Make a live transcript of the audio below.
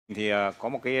Thì có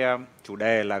một cái chủ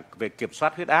đề là về kiểm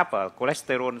soát huyết áp và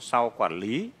cholesterol sau quản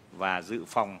lý và dự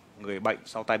phòng người bệnh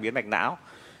sau tai biến mạch não.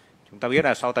 Chúng ta biết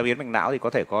là sau tai biến mạch não thì có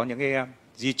thể có những cái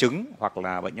di chứng hoặc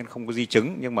là bệnh nhân không có di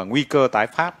chứng, nhưng mà nguy cơ tái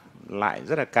phát lại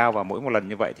rất là cao, và mỗi một lần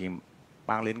như vậy thì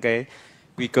mang đến cái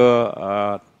nguy cơ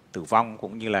tử vong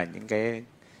cũng như là những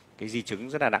cái di chứng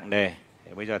rất là nặng nề.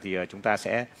 Bây giờ thì chúng ta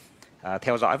sẽ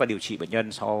theo dõi và điều trị bệnh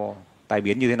nhân sau tai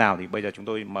biến như thế nào. Thì bây giờ chúng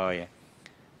tôi mời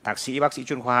Thạc sĩ bác sĩ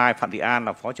chuyên khoa 2 Phạm Thị An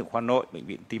là Phó trưởng khoa nội Bệnh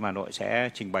viện Tim Hà Nội sẽ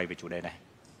trình bày về chủ đề này.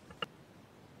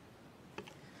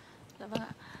 Dạ vâng ạ.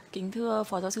 Kính thưa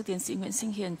Phó Giáo sư Tiến sĩ Nguyễn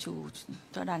Sinh Hiền, chủ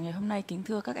tọa đàm ngày hôm nay, kính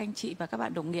thưa các anh chị và các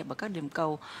bạn đồng nghiệp ở các điểm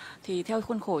cầu. Thì theo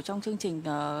khuôn khổ trong chương trình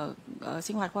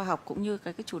sinh hoạt khoa học cũng như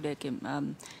cái chủ đề kiểm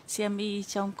CME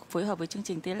trong phối hợp với chương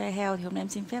trình telehealth, thì hôm nay em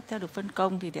xin phép theo được phân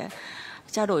công thì để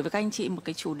trao đổi với các anh chị một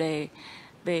cái chủ đề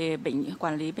về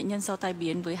quản lý bệnh nhân sau tai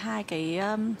biến với hai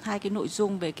cái nội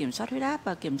dung về kiểm soát huyết áp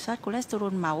và kiểm soát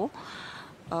cholesterol máu.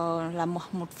 Là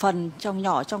một phần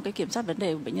nhỏ trong cái kiểm soát vấn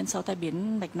đề của bệnh nhân sau tai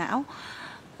biến mạch não.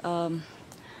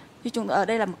 Ở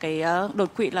đây là một cái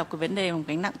đột quỵ là một cái vấn đề, một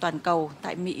gánh nặng toàn cầu.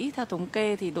 Tại Mỹ, theo thống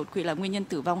kê thì đột quỵ là nguyên nhân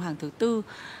tử vong hàng thứ tư.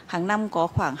 Hàng năm có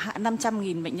khoảng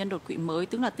 500.000 bệnh nhân đột quỵ mới,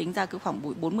 tức là tính ra cứ khoảng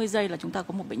 40 giây là chúng ta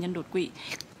có một bệnh nhân đột quỵ.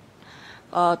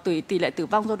 Tỷ lệ tử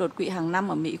vong do đột quỵ hàng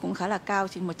năm ở Mỹ cũng khá là cao,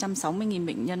 trên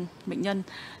 160.000 bệnh nhân,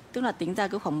 tức là tính ra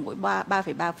cứ khoảng mỗi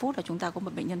 3,3 phút là chúng ta có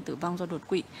một bệnh nhân tử vong do đột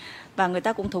quỵ. Và người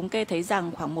ta cũng thống kê thấy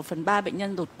rằng khoảng 1/3 bệnh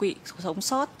nhân đột quỵ sống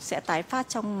sót sẽ tái phát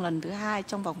trong lần thứ hai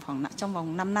trong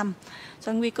vòng 5 năm.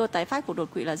 Do nguy cơ tái phát của đột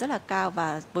quỵ là rất là cao,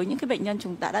 và với những cái bệnh nhân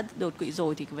chúng ta đã đột quỵ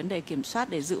rồi thì cái vấn đề kiểm soát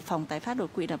để dự phòng tái phát đột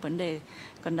quỵ là vấn đề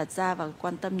cần đặt ra và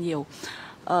quan tâm nhiều.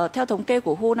 Theo thống kê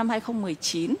của WHO năm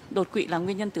 2019, đột quỵ là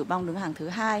nguyên nhân tử vong đứng hàng thứ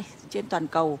hai trên toàn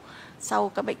cầu sau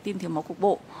các bệnh tim thiếu máu cục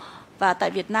bộ. Và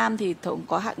tại Việt Nam thì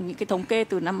có những cái thống kê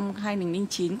từ năm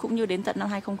 2009 cũng như đến tận năm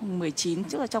 2019,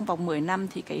 tức là trong vòng 10 năm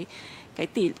thì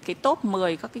cái top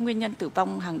 10 các cái nguyên nhân tử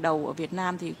vong hàng đầu ở Việt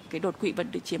Nam thì cái đột quỵ vẫn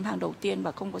được chiếm hàng đầu tiên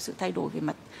và không có sự thay đổi về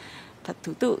mặt thật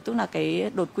thứ tự, tức là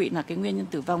cái đột quỵ là cái nguyên nhân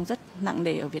tử vong rất nặng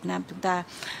nề ở Việt Nam chúng ta.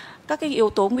 Các cái yếu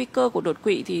tố nguy cơ của đột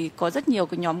quỵ thì có rất nhiều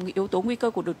cái nhóm yếu tố nguy cơ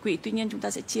của đột quỵ, tuy nhiên chúng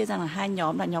ta sẽ chia ra là hai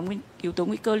nhóm, là nhóm yếu tố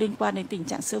nguy cơ liên quan đến tình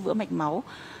trạng xơ vữa mạch máu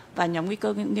và nhóm nguy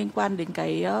cơ liên quan đến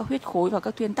cái huyết khối và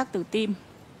các thuyên tắc từ tim.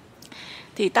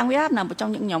 Thì tăng huyết áp là một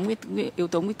trong những nhóm yếu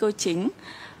tố nguy cơ chính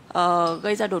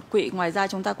gây ra đột quỵ. Ngoài ra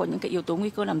chúng ta có những cái yếu tố nguy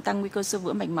cơ làm tăng nguy cơ xơ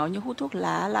vữa mạch máu như hút thuốc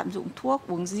lá, lạm dụng thuốc,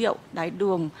 uống rượu, đái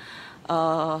đường,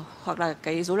 hoặc là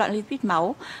cái rối loạn lipid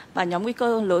máu. Và nhóm nguy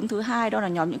cơ lớn thứ hai đó là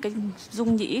nhóm những cái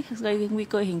dung nhĩ gây nguy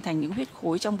cơ hình thành những huyết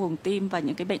khối trong vùng tim và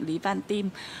những cái bệnh lý van tim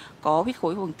có huyết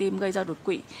khối vùng tim gây ra đột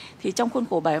quỵ. Thì trong khuôn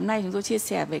khổ bài hôm nay chúng tôi chia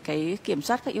sẻ về cái kiểm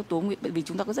soát các yếu tố vì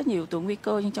chúng ta có rất nhiều yếu tố nguy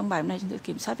cơ, nhưng trong bài hôm nay chúng tôi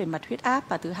kiểm soát về mặt huyết áp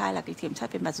và thứ hai là cái kiểm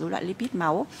soát về mặt rối loạn lipid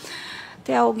máu.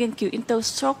 Theo nghiên cứu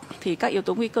Interstroke thì các yếu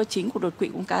tố nguy cơ chính của đột quỵ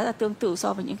cũng khá là tương tự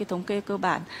so với những cái thống kê cơ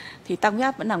bản. Thì tăng huyết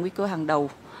áp vẫn là nguy cơ hàng đầu.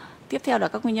 Tiếp theo là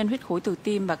các nguyên nhân huyết khối từ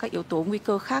tim và các yếu tố nguy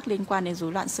cơ khác liên quan đến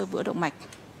rối loạn xơ vữa động mạch.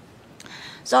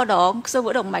 Do đó, xơ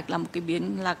vữa động mạch là một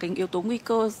cái yếu tố nguy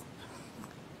cơ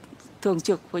thường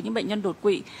trực với những bệnh nhân đột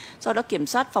quỵ. Do đó kiểm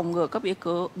soát phòng ngừa các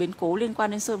biến cố liên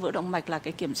quan đến xơ vữa động mạch là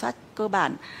cái kiểm soát cơ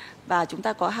bản. Và chúng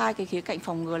ta có hai cái khía cạnh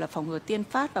phòng ngừa là phòng ngừa tiên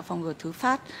phát và phòng ngừa thứ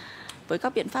phát, với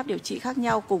các biện pháp điều trị khác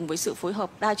nhau cùng với sự phối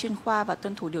hợp đa chuyên khoa và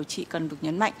tuân thủ điều trị cần được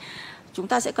nhấn mạnh. Chúng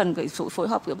ta sẽ cần sự phối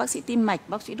hợp với bác sĩ tim mạch,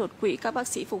 bác sĩ đột quỵ, các bác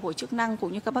sĩ phục hồi chức năng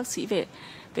cũng như các bác sĩ về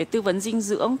tư vấn dinh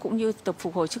dưỡng cũng như tập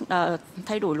phục hồi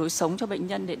thay đổi lối sống cho bệnh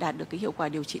nhân để đạt được cái hiệu quả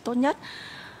điều trị tốt nhất.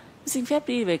 Xin phép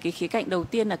đi về cái khía cạnh đầu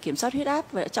tiên là kiểm soát huyết áp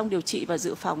trong điều trị và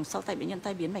dự phòng sau bệnh nhân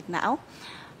tai biến mạch não.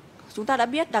 Chúng ta đã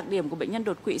biết đặc điểm của bệnh nhân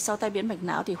đột quỵ sau tai biến mạch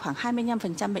não thì khoảng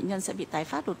 25% bệnh nhân sẽ bị tái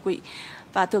phát đột quỵ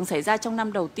và thường xảy ra trong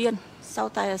năm đầu tiên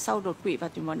sau đột quỵ và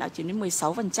tủy máu não chiếm đến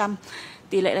 16%.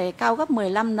 Tỷ lệ này cao gấp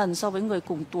 15 lần so với người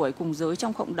cùng tuổi cùng giới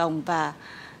trong cộng đồng, và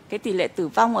cái tỷ lệ tử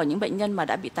vong ở những bệnh nhân mà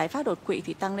đã bị tái phát đột quỵ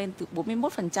thì tăng lên từ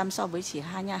 41% so với chỉ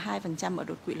 2% ở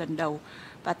đột quỵ lần đầu.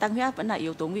 Và tăng huyết áp vẫn là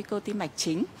yếu tố nguy cơ tim mạch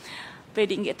chính. Về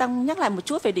định nghĩa nhắc lại một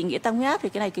chút về định nghĩa tăng huyết áp thì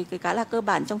cái này cái khá là cơ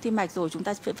bản trong tim mạch rồi. Chúng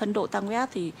ta phân độ tăng huyết áp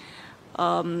thì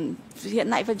hiện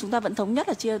nay chúng ta vẫn thống nhất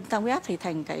là chia tăng huyết áp thì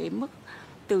thành cái mức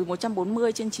từ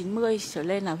 140/90 trở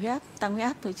lên là huyết áp tăng huyết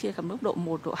áp, tôi chia cả mức độ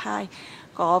 1, độ 2.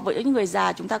 Có với những người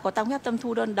già chúng ta có tăng huyết áp tâm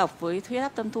thu đơn độc với huyết áp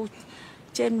tâm thu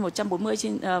trên 140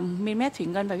 mm thủy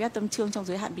ngân và huyết áp tâm trương trong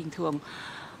giới hạn bình thường.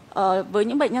 Với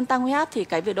những bệnh nhân tăng huyết áp thì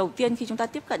cái việc đầu tiên khi chúng ta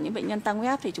tiếp cận những bệnh nhân tăng huyết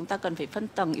áp thì chúng ta cần phải phân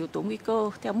tầng yếu tố nguy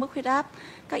cơ theo mức huyết áp,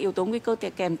 các yếu tố nguy cơ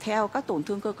kèm theo các tổn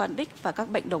thương cơ quan đích và các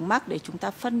bệnh đồng mắc để chúng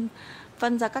ta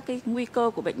phân ra các cái nguy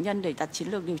cơ của bệnh nhân để đặt chiến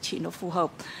lược điều trị nó phù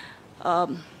hợp.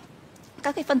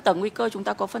 Các cái phân tầng nguy cơ chúng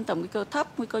ta có phân tầng nguy cơ thấp,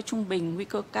 nguy cơ trung bình, nguy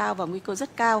cơ cao và nguy cơ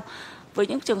rất cao. Với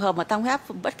những trường hợp mà tăng huyết áp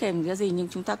bất kể cái gì nhưng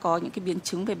chúng ta có những cái biến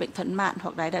chứng về bệnh thận mạn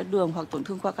hoặc đái tháo đường hoặc tổn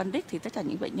thương qua can đích thì tất cả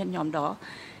những bệnh nhân nhóm đó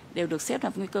đều được xếp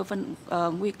là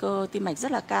nguy cơ tim mạch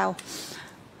rất là cao.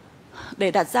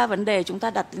 Để đặt ra vấn đề chúng ta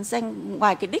đặt danh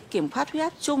ngoài cái đích kiểm soát huyết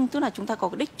áp chung, tức là chúng ta có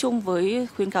cái đích chung với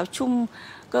khuyến cáo chung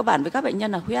cơ bản với các bệnh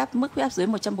nhân là mức huyết áp dưới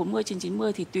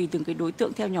 140/90 thì tùy từng cái đối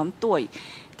tượng theo nhóm tuổi,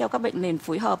 theo các bệnh nền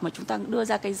phối hợp mà chúng ta đưa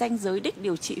ra cái ranh giới đích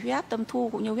điều trị huyết áp tâm thu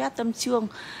cũng như huyết áp tâm trương.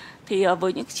 Thì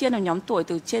với những chia là nhóm tuổi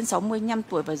từ trên 65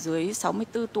 tuổi và dưới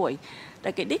 64 tuổi,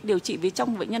 là cái đích điều trị với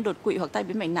trong bệnh nhân đột quỵ hoặc tai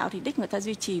biến mạch não thì đích người ta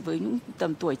duy trì với những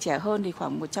tầm tuổi trẻ hơn thì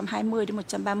khoảng 120 đến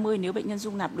 130 nếu bệnh nhân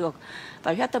dung nạp được,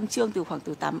 và huyết áp tâm trương từ khoảng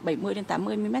từ 70 đến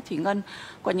 80 mm thủy ngân.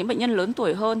 Còn những bệnh nhân lớn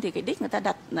tuổi hơn thì cái đích người ta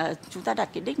chúng ta đặt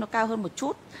cái đích nó cao hơn một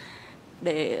chút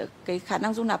để cái khả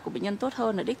năng dung nạp của bệnh nhân tốt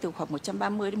hơn, là đích từ khoảng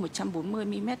 130 đến 140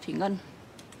 mm thủy ngân.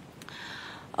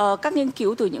 Các nghiên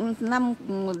cứu từ những năm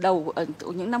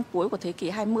những năm cuối của thế kỷ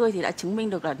 20 thì đã chứng minh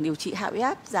được là điều trị hạ huyết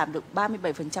áp giảm được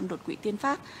 37% đột quỵ tiên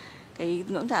phát. Cái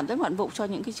ngưỡng giảm rất ngoạn mục cho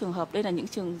những cái trường hợp, đây là những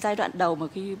giai đoạn đầu mà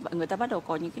khi người ta bắt đầu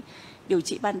có những cái điều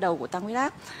trị ban đầu của tăng huyết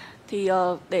áp. Thì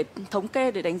để thống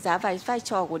kê để đánh giá vai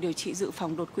trò của điều trị dự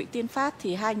phòng đột quỵ tiên phát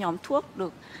thì hai nhóm thuốc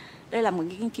được, đây là một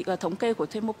nghiên cứu thống kê của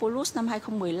Themopoulos năm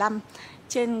 2015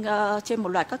 trên một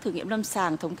loạt các thử nghiệm lâm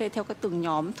sàng thống kê theo các từng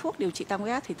nhóm thuốc điều trị tăng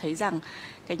huyết áp thì thấy rằng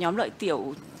cái nhóm lợi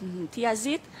tiểu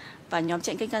thiazid và nhóm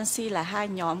chạnh kênh canxi là hai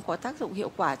nhóm có tác dụng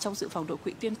hiệu quả trong dự phòng đột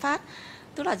quỵ tiên phát,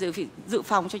 tức là dự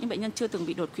phòng cho những bệnh nhân chưa từng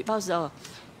bị đột quỵ bao giờ.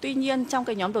 Tuy nhiên trong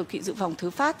cái nhóm đột quỵ dự phòng thứ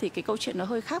phát thì cái câu chuyện nó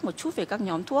hơi khác một chút về các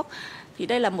nhóm thuốc. Thì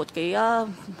đây là một cái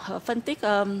phân tích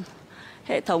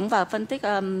hệ thống và phân tích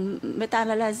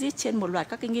meta-analysis trên một loạt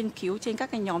các cái nghiên cứu trên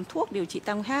các cái nhóm thuốc điều trị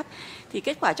tăng huyết áp. Thì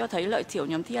kết quả cho thấy lợi tiểu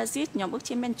nhóm thiazid, nhóm ức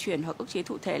chế men chuyển hoặc ức chế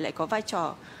thụ thể lại có vai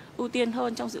trò ưu tiên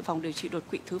hơn trong dự phòng điều trị đột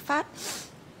quỵ thứ phát.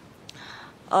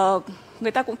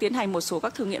 Người ta cũng tiến hành một số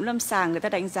các thử nghiệm lâm sàng, người ta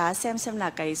đánh giá xem là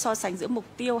cái so sánh giữa mục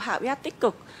tiêu hạ huyết áp tích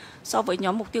cực so với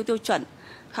nhóm mục tiêu tiêu chuẩn.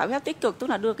 Hạ huyết áp tích cực tức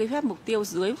là đưa cái huyết áp mục tiêu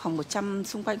dưới khoảng 100,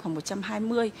 xung quanh khoảng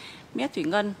 120 mét thủy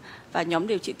ngân, và nhóm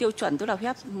điều trị tiêu chuẩn tức là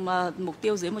huyết áp mục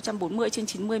tiêu dưới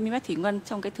 140/90 mm thủy ngân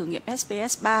trong cái thử nghiệm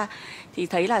SPS3 thì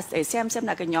thấy là để xem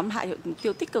là cái nhóm hạ mục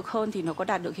tiêu tích cực hơn thì nó có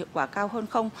đạt được hiệu quả cao hơn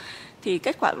không. Thì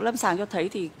kết quả lâm sàng cho thấy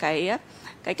thì cái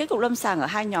kết cục lâm sàng ở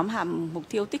hai nhóm hàm mục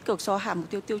tiêu tích cực so hàm mục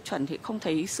tiêu tiêu chuẩn thì không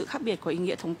thấy sự khác biệt có ý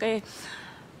nghĩa thống kê.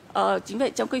 Chính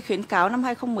vậy trong cái khuyến cáo năm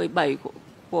 2017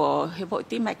 của Hiệp hội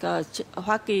Tim mạch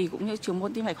Hoa Kỳ cũng như trường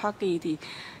môn tim mạch Hoa Kỳ thì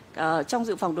trong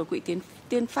dự phòng đột quỵ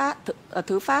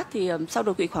thứ phát thì sau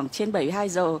đột quỵ khoảng trên 72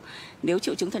 giờ nếu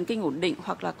triệu chứng thần kinh ổn định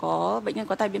hoặc là có bệnh nhân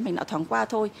có tai biến mạch não thoáng qua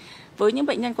thôi. Với những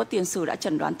bệnh nhân có tiền sử đã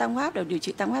chẩn đoán tăng huyết áp, đều điều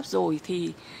trị tăng huyết áp rồi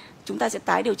thì chúng ta sẽ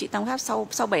tái điều trị tăng huyết áp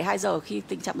sau 72 giờ khi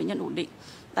tình trạng bệnh nhân ổn định.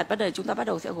 Chúng ta bắt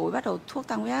đầu thuốc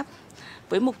tăng huyết áp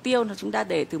với mục tiêu là chúng ta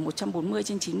để từ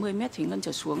 140/90 mét thủy ngân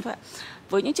trở xuống thôi ạ.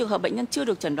 Với những trường hợp bệnh nhân chưa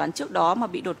được chẩn đoán trước đó mà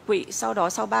bị đột quỵ, sau đó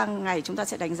sau 3 ngày chúng ta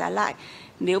sẽ đánh giá lại.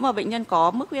 Nếu mà bệnh nhân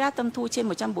có mức huyết áp tâm thu trên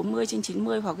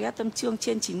 140/90 hoặc huyết áp tâm trương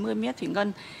trên 90 mét thủy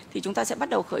ngân thì chúng ta sẽ bắt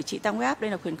đầu khởi trị tăng huyết áp.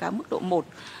 Đây là khuyến cáo mức độ 1.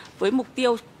 Với mục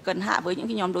tiêu cần hạ với những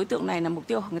cái nhóm đối tượng này là mục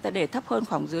tiêu người ta để thấp hơn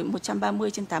khoảng dưới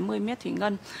 130/80 mét thủy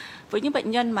ngân. Với những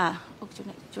bệnh nhân mà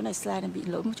chỗ này slide đang bị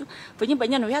lỗi một chút. Với những bệnh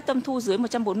nhân huyết áp tâm thu dưới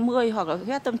 140 hoặc là huyết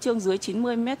áp tâm trương dưới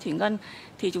 90 mét thủy ngân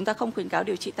thì chúng ta không khuyến cáo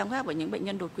điều trị tăng huyết áp ở những bệnh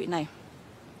nhân đột quỵ này.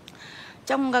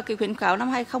 Trong cái khuyến cáo năm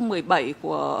 2017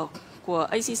 của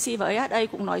ACC và ASA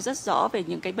cũng nói rất rõ về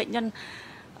những cái bệnh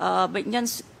nhân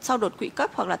sau đột quỵ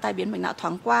cấp hoặc là tai biến mạch não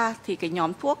thoáng qua thì cái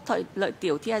nhóm thuốc lợi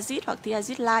tiểu thiazid hoặc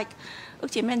thiazid-like,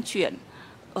 ức chế men chuyển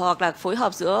hoặc là phối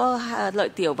hợp giữa lợi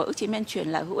tiểu và ức chế men chuyển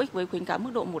là hữu ích với khuyến cáo mức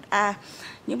độ 1A.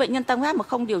 Những bệnh nhân tăng huyết áp mà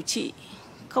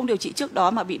không điều trị trước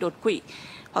đó mà bị đột quỵ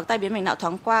hoặc tai biến mạch não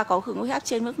thoáng qua có hưởng huyết áp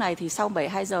trên mức này thì sau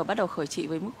 72 giờ bắt đầu khởi trị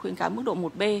với mức khuyến cáo mức độ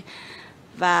 1B.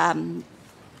 Và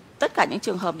tất cả những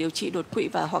trường hợp điều trị đột quỵ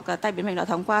và hoặc là tai biến mạch não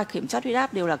thoáng qua kiểm soát huyết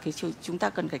áp đều là chúng ta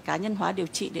cần phải cá nhân hóa điều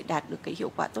trị để đạt được cái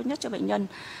hiệu quả tốt nhất cho bệnh nhân.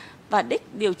 Và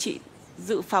đích điều trị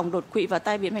dự phòng đột quỵ và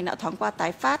tai biến mạch não thoáng qua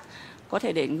tái phát có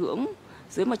thể để ngưỡng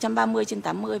dưới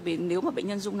 130/80 nếu mà bệnh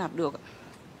nhân dung nạp được.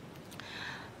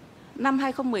 Năm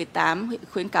 2018,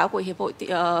 khuyến cáo của Hiệp hội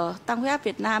Tăng huyết áp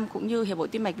Việt Nam cũng như Hiệp hội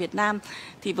Tim mạch Việt Nam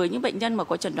thì với những bệnh nhân mà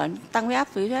có chẩn đoán tăng huyết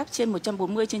áp với huyết áp trên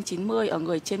 140/90 ở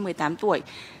người trên 18 tuổi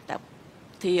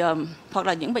thì hoặc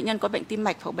là những bệnh nhân có bệnh tim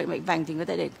mạch hoặc bệnh mạch vành thì người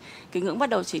ta để cái ngưỡng bắt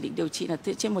đầu chỉ định điều trị là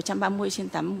trên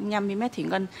 130/85 mm thủy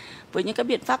ngân với những cái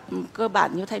biện pháp cơ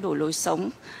bản như thay đổi lối sống,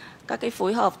 các cái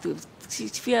phối hợp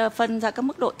phân ra các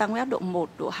mức độ tăng huyết áp độ 1,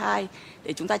 độ 2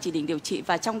 để chúng ta chỉ định điều trị,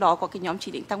 và trong đó có cái nhóm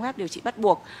chỉ định tăng huyết áp điều trị bắt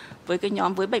buộc. Với cái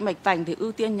nhóm với bệnh mạch vành thì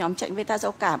ưu tiên nhóm chạy beta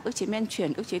giao cảm, ức chế men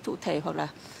chuyển, ức chế thụ thể hoặc là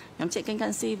nhóm chạy kênh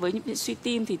canxi. Với những suy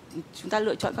tim thì chúng ta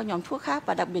lựa chọn các nhóm thuốc khác,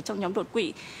 và đặc biệt trong nhóm đột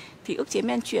quỵ thì ức chế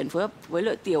men chuyển phối hợp với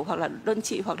lợi tiểu hoặc là đơn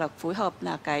trị hoặc là phối hợp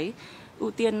là cái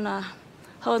ưu tiên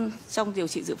hơn trong điều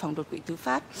trị dự phòng đột quỵ thứ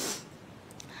phát.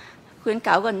 Khuyến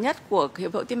cáo gần nhất của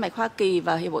Hiệp hội Tim mạch Hoa Kỳ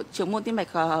và Hiệp hội Trưởng môn Tim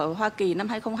mạch Hoa Kỳ năm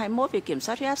 2021 về kiểm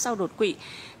soát huyết áp sau đột quỵ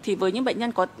thì với những bệnh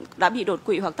nhân đã bị đột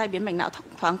quỵ hoặc tai biến mạch não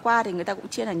thoáng qua thì người ta cũng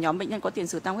chia là nhóm bệnh nhân có tiền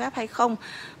sử tăng huyết áp hay không.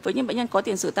 Với những bệnh nhân có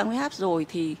tiền sử tăng huyết áp rồi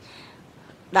thì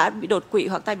đã bị đột quỵ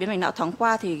hoặc tai biến mạch não thoáng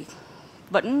qua thì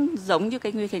vẫn giống như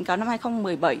cái khuyến cáo năm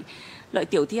 2017, lợi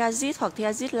tiểu thiazid hoặc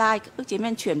thiazid-like, ức chế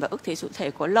men chuyển và ức chế thụ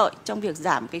thể có lợi trong việc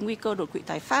giảm cái nguy cơ đột quỵ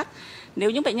tái phát. Nếu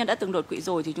những bệnh nhân đã từng đột quỵ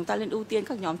rồi thì chúng ta nên ưu tiên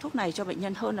các nhóm thuốc này cho bệnh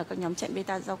nhân hơn là các nhóm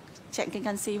chạy kênh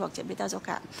canxi hoặc chạy beta giao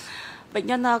cảm. Bệnh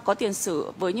nhân có tiền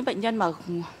sử với những bệnh nhân mà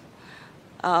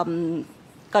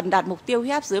cần đạt mục tiêu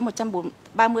huyết áp dưới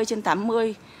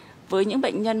 130/80, với những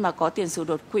bệnh nhân mà có tiền sử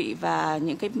đột quỵ và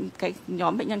những cái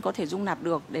nhóm bệnh nhân có thể dung nạp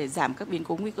được để giảm các biến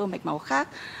cố nguy cơ mạch máu khác.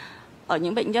 Ở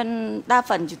những bệnh nhân, đa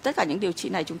phần tất cả những điều trị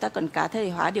này chúng ta cần cá thể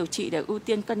hóa điều trị để ưu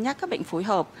tiên cân nhắc các bệnh phối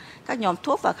hợp, các nhóm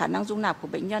thuốc và khả năng dung nạp của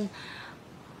bệnh nhân.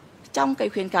 Trong cái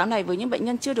khuyến cáo này với những bệnh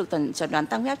nhân chưa được chẩn đoán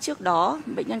tăng huyết áp trước đó,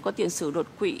 bệnh nhân có tiền sử đột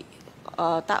quỵ,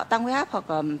 tăng huyết áp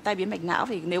hoặc tai biến mạch não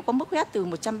thì nếu có mức huyết áp từ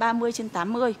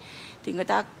 130/80 thì người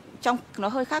ta nó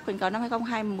hơi khác khuyến cáo năm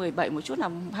 2017 một chút, là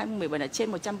 2017 là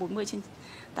trên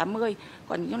 140/80,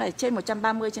 còn những này trên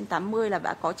 130/80 là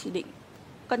đã có chỉ định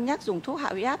cân nhắc dùng thuốc hạ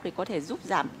huyết áp để có thể giúp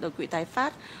giảm đột quỵ tái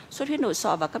phát, xuất huyết nội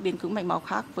sọ và các biến chứng mạch máu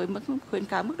khác với khuyến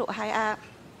cáo mức độ 2A.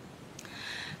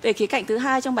 Về khía cạnh thứ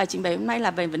hai trong bài trình bày hôm nay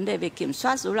là về vấn đề về kiểm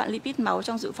soát rối loạn lipid máu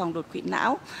trong dự phòng đột quỵ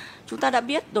não. Chúng ta đã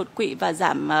biết đột quỵ và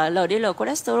giảm LDL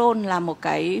cholesterol là một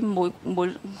cái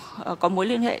có mối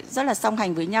liên hệ rất là song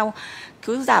hành với nhau.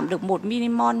 Cứ giảm được 1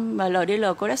 mmol LDL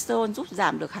cholesterol giúp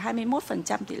giảm được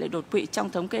 21% tỷ lệ đột quỵ trong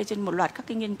thống kê trên một loạt các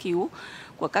cái nghiên cứu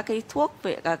của các cái thuốc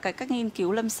về các nghiên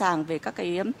cứu lâm sàng về các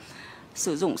cái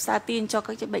sử dụng statin cho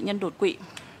các bệnh nhân đột quỵ.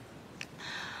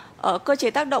 Cơ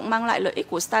chế tác động mang lại lợi ích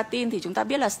của statin thì chúng ta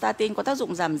biết là statin có tác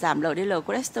dụng giảm LDL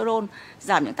cholesterol,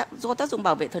 giảm những tác dụng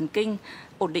bảo vệ thần kinh,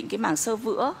 ổn định cái màng xơ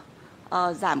vữa,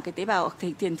 giảm cái tế bào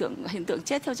hiện tượng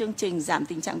chết theo chương trình, giảm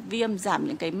tình trạng viêm, giảm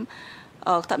những cái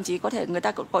thậm chí có thể người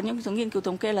ta có những nghiên cứu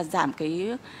thống kê là giảm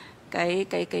cái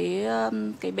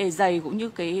bề dày cũng như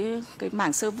cái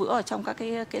màng xơ vữa ở trong các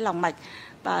cái lòng mạch,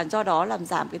 và do đó làm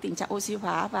giảm cái tình trạng oxy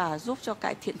hóa và giúp cho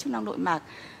cải thiện chức năng nội mạc,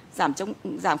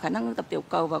 giảm khả năng tập tiểu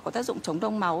cầu và có tác dụng chống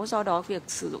đông máu. Do đó việc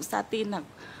sử dụng statin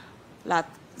là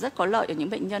rất có lợi ở những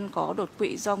bệnh nhân có đột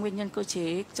quỵ do nguyên nhân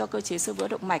cơ chế xơ vữa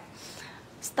động mạch.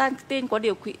 Statin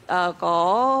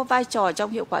có vai trò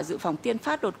trong hiệu quả dự phòng tiên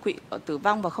phát, đột quỵ, tử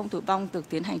vong và không tử vong được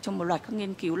tiến hành trong một loạt các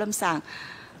nghiên cứu lâm sàng.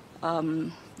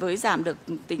 Với giảm được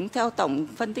tính theo tổng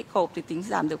phân tích gộp thì tính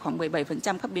giảm được khoảng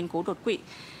 17% các biến cố đột quỵ.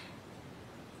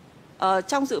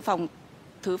 Trong dự phòng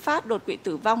thứ phát, đột quỵ,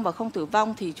 tử vong và không tử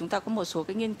vong thì chúng ta có một số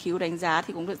cái nghiên cứu đánh giá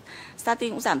thì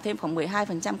statin cũng giảm thêm khoảng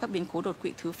 12% các biến cố đột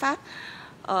quỵ thứ phát.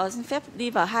 Xin phép đi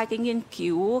vào hai cái nghiên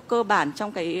cứu cơ bản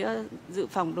trong cái dự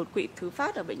phòng đột quỵ thứ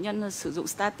phát ở bệnh nhân sử dụng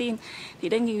statin. Thì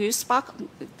đây nghiên cứu Spark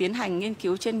tiến hành nghiên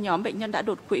cứu trên nhóm bệnh nhân đã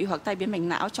đột quỵ hoặc tai biến mạch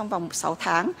não trong vòng 6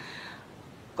 tháng.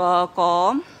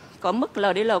 Có mức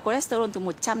LDL cholesterol từ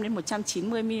 100 đến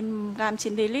 190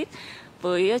 mg/dl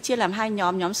với chia làm hai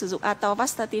nhóm sử dụng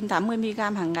atorvastatin 80 mg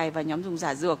hàng ngày và nhóm dùng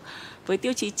giả dược. Với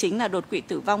tiêu chí chính là đột quỵ,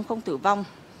 tử vong, không tử vong,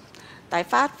 tái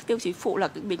phát, tiêu chí phụ là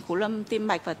biến cố tim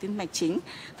mạch và tim mạch chính.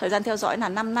 Thời gian theo dõi là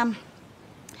 5 năm.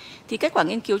 Thì kết quả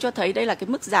nghiên cứu cho thấy đây là cái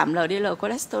mức giảm LDL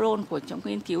cholesterol của trong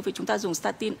nghiên cứu, vì chúng ta dùng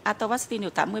atorvastatin liều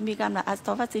 80 mg là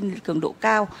atorvastatin cường độ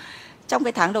cao. Trong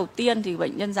cái tháng đầu tiên thì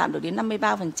bệnh nhân giảm được đến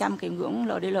 53% cái ngưỡng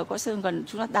LDL cholesterol, gần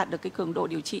chúng ta đạt được cái cường độ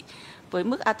điều trị với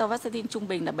mức atorvastatin trung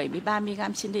bình là 73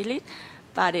 mg/dl,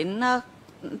 và đến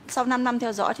sau 5 năm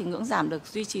theo dõi thì ngưỡng giảm được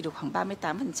duy trì được khoảng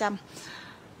 38%.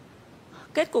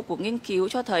 Kết cục của nghiên cứu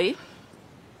cho thấy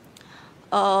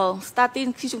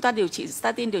khi chúng ta điều trị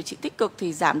statin điều trị tích cực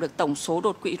thì giảm được tổng số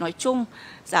đột quỵ nói chung,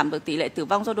 giảm được tỷ lệ tử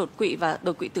vong do đột quỵ và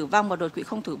đột quỵ tử vong và đột quỵ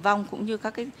không tử vong, cũng như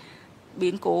các cái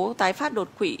biến cố tái phát đột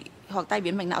quỵ hoặc tai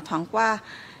biến mạch não thoáng qua.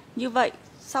 Như vậy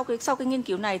sau cái nghiên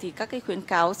cứu này thì các cái khuyến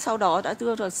cáo sau đó đã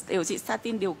đưa ra điều trị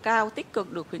statin liều cao tích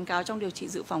cực được khuyến cáo trong điều trị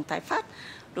dự phòng tái phát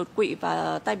đột quỵ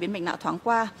và tai biến mạch não thoáng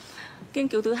qua. Nghiên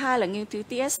cứu thứ hai là nghiên cứu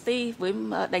TST với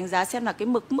đánh giá xem là cái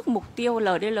mức mục tiêu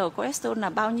LDL cholesterol là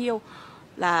bao nhiêu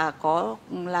là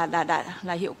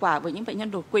hiệu quả với những bệnh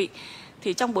nhân đột quỵ.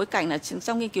 Thì trong bối cảnh là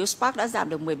trong nghiên cứu SPARK đã giảm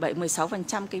được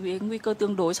 16% cái nguy cơ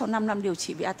tương đối sau 5 năm điều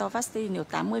trị với atorvastatin liều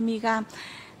 80 mg.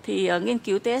 Thì nghiên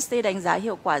cứu TST đánh giá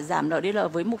hiệu quả giảm LDL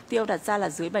với mục tiêu đặt ra là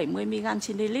dưới 70 mg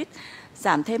trên dl,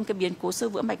 giảm thêm cái biến cố xơ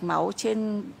vữa mạch máu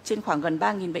trên khoảng gần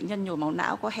 3.000 bệnh nhân nhồi máu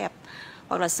não có hẹp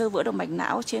hoặc là xơ vữa động mạch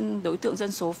não trên đối tượng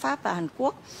dân số Pháp và Hàn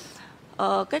Quốc.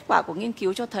 Kết quả của nghiên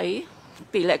cứu cho thấy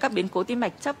tỷ lệ các biến cố tim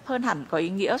mạch thấp hơn hẳn có ý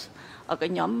nghĩa ở cái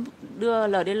nhóm đưa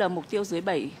LDL mục tiêu dưới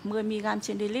 70 mg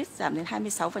trên dl, giảm đến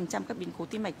 26% các biến cố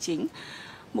tim mạch chính.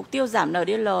 Mục tiêu giảm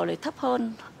LDL lại thấp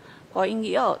hơn có ý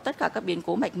nghĩa ở tất cả các biến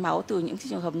cố mạch máu từ những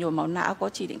trường hợp nhồi máu não có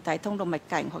chỉ định tái thông động mạch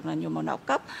cảnh hoặc là nhồi máu não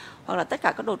cấp, hoặc là tất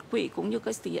cả các đột quỵ cũng như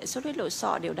các tỷ lệ xuất huyết nội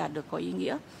sọ đều đạt được có ý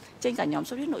nghĩa trên cả nhóm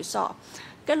xuất huyết nội sọ.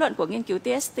 Kết luận của nghiên cứu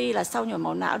TST là sau nhồi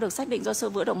máu não được xác định do xơ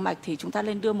vữa động mạch thì chúng ta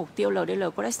nên đưa mục tiêu LDL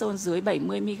cholesterol dưới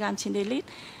 70 mg trên dl,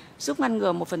 giúp ngăn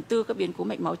ngừa 1/4 các biến cố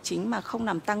mạch máu chính mà không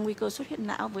làm tăng nguy cơ xuất huyết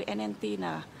não với NNT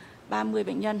là 30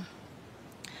 bệnh nhân.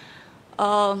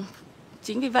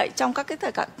 Chính vì vậy trong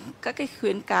các cái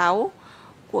khuyến cáo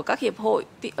của các hiệp hội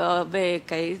về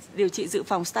cái điều trị dự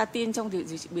phòng statin trong điều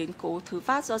trị biến cố thứ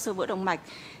phát do xơ vữa động mạch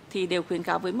thì đều khuyến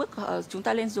cáo với mức chúng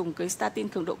ta nên dùng cái statin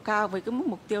cường độ cao với cái mức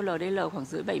mục tiêu LDL khoảng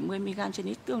dưới 70 mg trên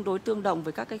lít, tương đồng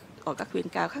với các khuyến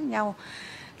cáo khác nhau.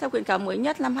 Theo khuyến cáo mới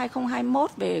nhất năm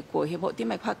 2021 của Hiệp hội Tim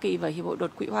mạch Hoa Kỳ và Hiệp hội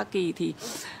Đột quỵ Hoa Kỳ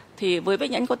thì với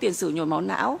bệnh nhân có tiền sử nhồi máu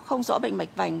não, không rõ bệnh mạch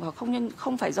vành hoặc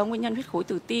không phải do nguyên nhân huyết khối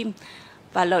từ tim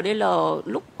và LDL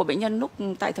của bệnh nhân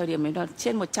tại thời điểm này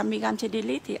trên 100 mg trên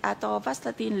dl thì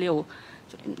atorvastatin liều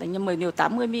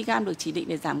 80 mg được chỉ định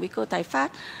để giảm nguy cơ tái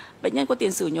phát. Bệnh nhân có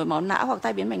tiền sử nhồi máu não hoặc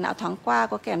tai biến mạch não thoáng qua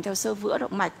có kèm theo xơ vữa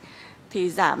động mạch thì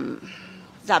giảm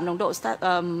nồng độ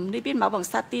lipid máu bằng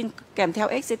statin kèm theo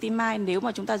ezetimibe nếu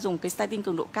mà chúng ta dùng cái statin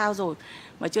cường độ cao rồi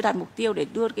mà chưa đạt mục tiêu để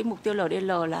đưa cái mục tiêu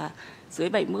LDL là dưới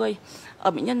 70.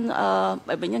 Ở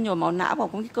bệnh nhân nhồi máu não và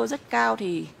có nguy cơ rất cao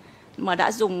thì mà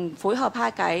đã dùng phối hợp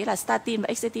hai cái là statin và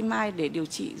ezetimibe để điều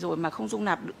trị rồi mà không dung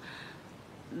nạp được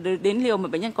đến liều mà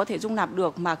bệnh nhân có thể dung nạp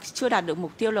được mà chưa đạt được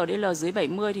mục tiêu LDL dưới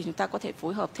 70 thì chúng ta có thể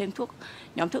phối hợp thêm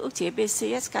nhóm thuốc ức chế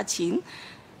PCSK9.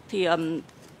 Thì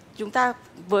chúng ta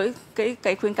với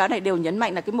cái khuyến cáo này đều nhấn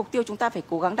mạnh là cái mục tiêu chúng ta phải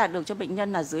cố gắng đạt được cho bệnh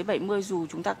nhân là dưới 70 dù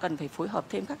chúng ta cần phải phối hợp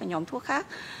thêm các cái nhóm thuốc khác.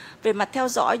 Về mặt theo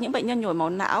dõi những bệnh nhân nhồi máu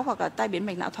não hoặc là tai biến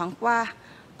mạch não thoáng qua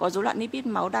có rối loạn lipid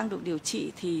máu đang được điều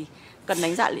trị thì cần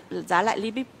đánh giá lại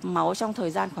lipid máu trong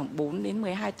thời gian khoảng 4 đến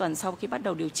 12 tuần sau khi bắt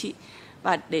đầu điều trị.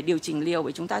 Và để điều chỉnh liều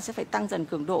thì chúng ta sẽ phải tăng dần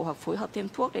cường độ hoặc phối hợp thêm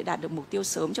thuốc để đạt được mục tiêu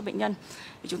sớm cho bệnh nhân.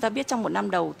 Vì chúng ta biết trong 1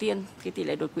 năm đầu tiên cái tỷ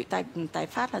lệ đột quỵ tái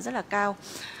phát là rất là cao.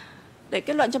 Để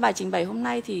kết luận cho bài trình bày hôm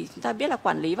nay thì chúng ta biết là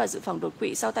quản lý và dự phòng đột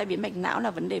quỵ sau tai biến mạch não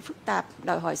là vấn đề phức tạp,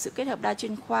 đòi hỏi sự kết hợp đa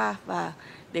chuyên khoa và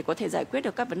để có thể giải quyết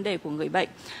được các vấn đề của người bệnh.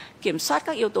 Kiểm soát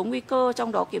các yếu tố nguy cơ,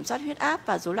 trong đó kiểm soát huyết áp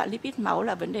và rối loạn lipid máu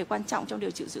là vấn đề quan trọng trong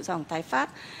điều trị dự phòng tái phát.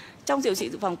 Trong điều trị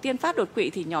dự phòng tiên phát đột quỵ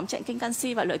thì nhóm chạnh kinh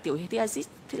canxi và lợi tiểu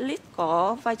thiazid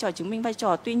có vai trò chứng minh vai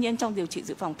trò. Tuy nhiên trong điều trị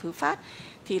dự phòng thứ phát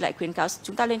thì lại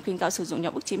chúng ta lên khuyến cáo sử dụng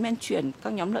nhóm ức chế men chuyển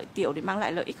các nhóm lợi tiểu để mang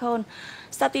lại lợi ích hơn.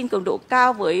 Statin cường độ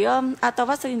cao với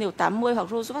atorvastatin liều 80 hoặc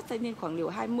rosuvastatin khoảng liều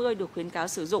 20 được khuyến cáo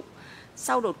sử dụng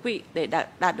sau đột quỵ để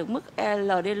đạt được mức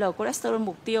LDL cholesterol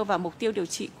mục tiêu và mục tiêu điều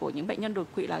trị của những bệnh nhân đột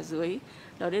quỵ là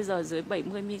LDL dưới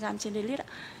 70 mg trên dl.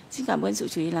 Xin cảm ơn sự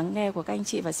chú ý lắng nghe của các anh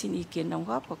chị và xin ý kiến đóng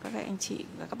góp của các anh chị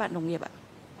và các bạn đồng nghiệp ạ.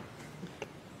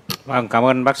 Vâng, cảm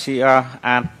ơn bác sĩ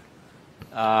An.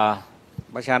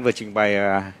 Bác sĩ An vừa trình bày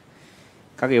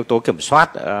các yếu tố kiểm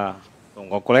soát gồm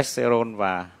có cholesterol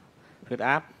và huyết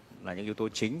áp là những yếu tố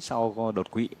chính sau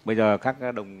đột quỵ. Bây giờ các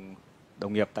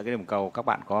đồng nghiệp tại cái điểm cầu, các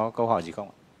bạn có câu hỏi gì không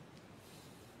ạ?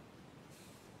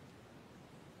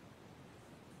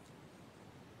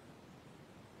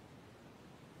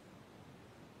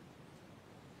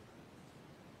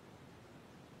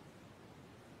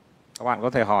 Các bạn có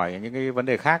thể hỏi những cái vấn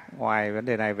đề khác ngoài vấn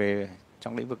đề này về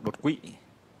trong lĩnh vực đột quỵ.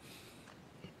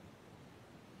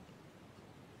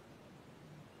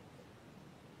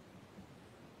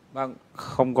 Vâng,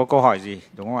 không có câu hỏi gì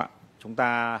đúng không ạ? Chúng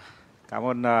ta cảm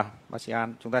ơn bác sĩ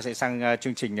An. Chúng ta sẽ sang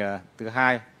chương trình thứ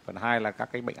hai, phần 2 là các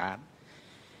cái bệnh án.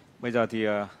 Bây giờ thì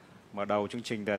mở đầu chương trình